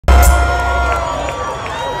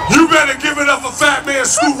better give it up for Fatman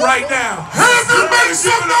Scoop right now. Hamden, make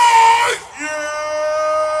some noise! Yeah.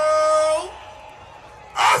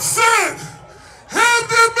 I said,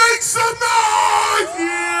 Hamden, make some noise!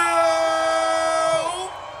 Yeah.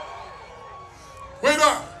 Wait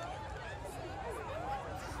up.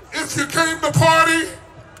 If you came to party,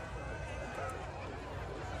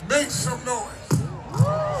 make some noise.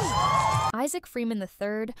 Isaac Freeman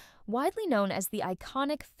III, widely known as the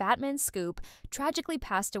iconic Fatman Scoop, tragically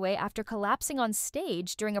passed away after collapsing on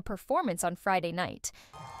stage during a performance on Friday night.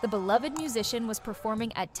 The beloved musician was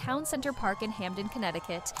performing at Town Center Park in Hamden,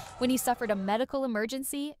 Connecticut, when he suffered a medical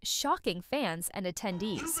emergency, shocking fans and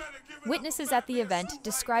attendees. Witnesses at the event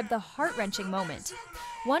described the heart-wrenching moment.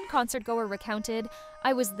 One concertgoer recounted,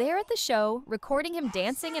 "I was there at the show, recording him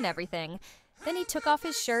dancing and everything. Then he took off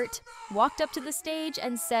his shirt, walked up to the stage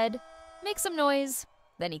and said, 'Make some noise.'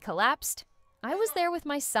 Then he collapsed. I was there with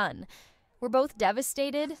my son. We're both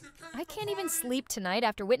devastated. I can't even sleep tonight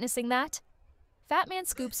after witnessing that." Fatman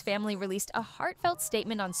Scoop's family released a heartfelt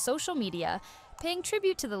statement on social media, paying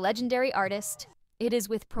tribute to the legendary artist. It is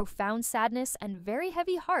with profound sadness and very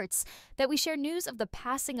heavy hearts that we share news of the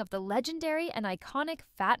passing of the legendary and iconic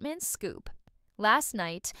Fatman Scoop. Last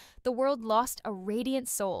night, the world lost a radiant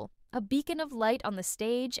soul, a beacon of light on the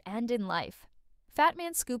stage and in life.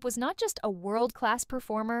 Fatman Scoop was not just a world-class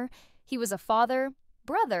performer, he was a father,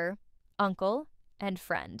 brother, uncle, and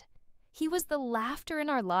friend. He was the laughter in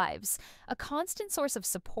our lives, a constant source of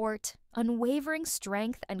support, unwavering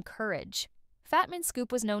strength, and courage. Fatman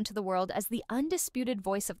Scoop was known to the world as the undisputed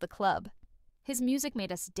voice of the club. His music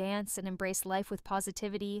made us dance and embrace life with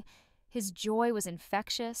positivity. His joy was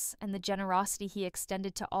infectious, and the generosity he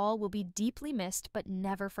extended to all will be deeply missed but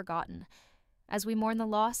never forgotten. As we mourn the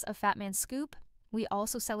loss of Fatman Scoop, we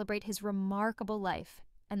also celebrate his remarkable life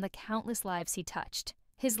and the countless lives he touched.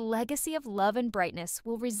 His legacy of love and brightness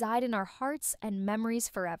will reside in our hearts and memories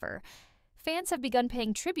forever. Fans have begun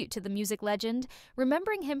paying tribute to the music legend,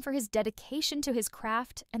 remembering him for his dedication to his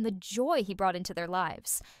craft and the joy he brought into their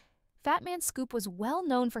lives. Fatman Scoop was well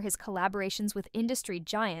known for his collaborations with industry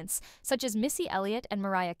giants such as Missy Elliott and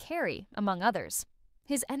Mariah Carey, among others.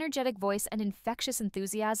 His energetic voice and infectious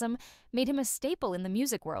enthusiasm made him a staple in the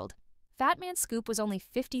music world. Fatman Scoop was only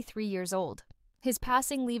 53 years old. His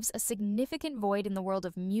passing leaves a significant void in the world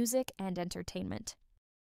of music and entertainment.